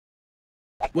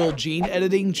Will gene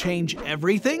editing change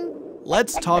everything?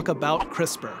 Let's talk about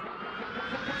CRISPR.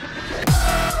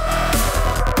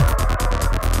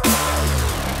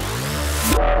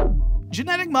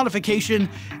 Genetic modification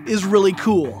is really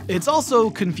cool. It's also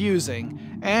confusing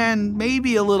and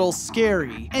maybe a little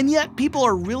scary. And yet people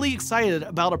are really excited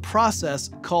about a process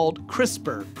called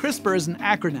CRISPR. CRISPR is an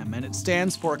acronym and it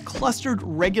stands for Clustered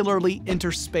Regularly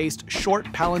Interspaced Short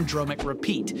Palindromic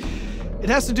Repeat. It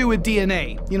has to do with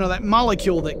DNA, that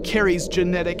molecule that carries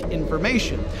genetic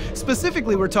information.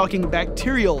 Specifically, we're talking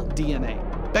bacterial DNA.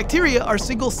 Bacteria are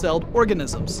single-celled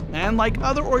organisms, and like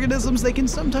other organisms, they can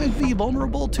sometimes be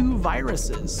vulnerable to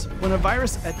viruses. When a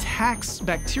virus attacks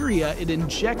bacteria, it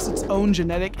injects its own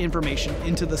genetic information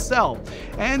into the cell,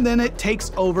 and then it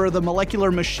takes over the molecular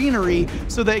machinery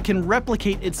so that it can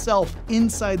replicate itself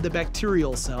inside the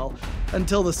bacterial cell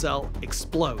until the cell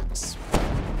explodes.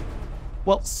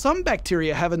 Well, some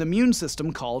bacteria have an immune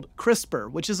system called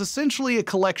CRISPR, which is essentially a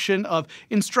collection of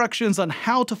instructions on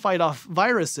how to fight off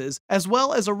viruses, as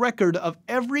well as a record of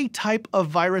every type of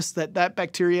virus that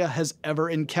bacteria has ever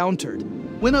encountered.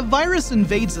 When a virus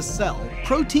invades a cell,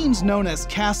 proteins known as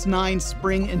Cas9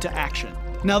 spring into action.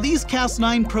 Now, these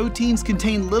Cas9 proteins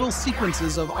contain little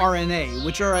sequences of RNA,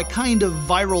 which are a kind of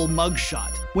viral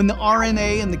mugshot. When the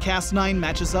RNA in the Cas9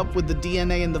 matches up with the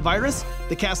DNA in the virus,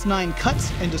 the Cas9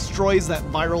 cuts and destroys that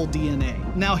viral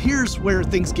DNA. Now here's where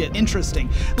things get interesting.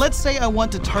 Let's say I want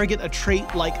to target a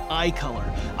trait like eye color.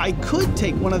 I could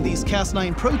take one of these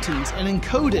Cas9 proteins and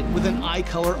encode it with an eye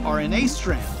color RNA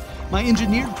strand. My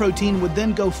engineered protein would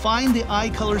then go find the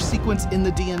eye color sequence in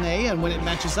the DNA, and when it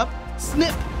matches up,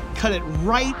 snip! Cut it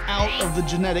right out of the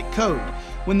genetic code.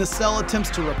 When the cell attempts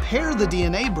to repair the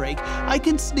DNA break, I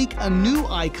can sneak a new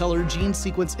eye color gene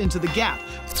sequence into the gap.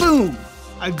 Boom!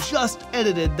 I've just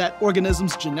edited that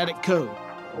organism's genetic code.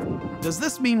 Does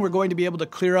this mean we're going to be able to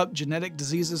clear up genetic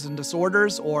diseases and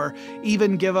disorders, or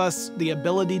even give us the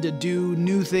ability to do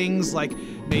new things like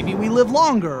maybe we live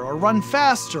longer, or run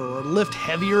faster, or lift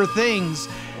heavier things?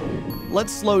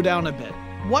 Let's slow down a bit.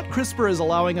 What CRISPR is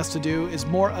allowing us to do is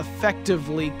more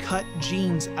effectively cut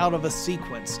genes out of a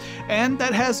sequence, and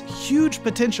that has huge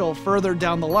potential further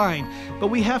down the line, but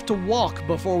we have to walk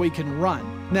before we can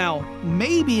run. Now,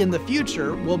 maybe in the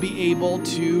future, we'll be able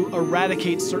to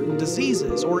eradicate certain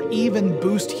diseases or even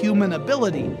boost human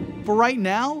ability. For right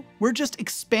now, we're just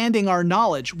expanding our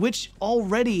knowledge, which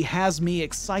already has me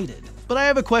excited. But I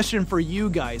have a question for you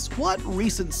guys. What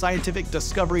recent scientific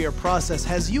discovery or process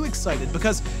has you excited?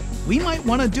 Because we might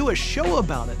want to do a show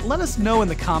about it. Let us know in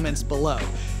the comments below.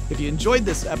 If you enjoyed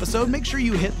this episode, make sure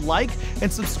you hit like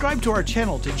and subscribe to our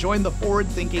channel to join the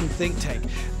forward-thinking think tank.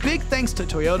 Big thanks to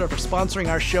Toyota for sponsoring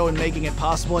our show and making it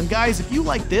possible. And guys, if you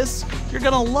like this, you're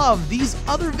gonna love these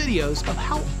other videos of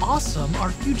how awesome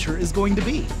our future is going to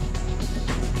be.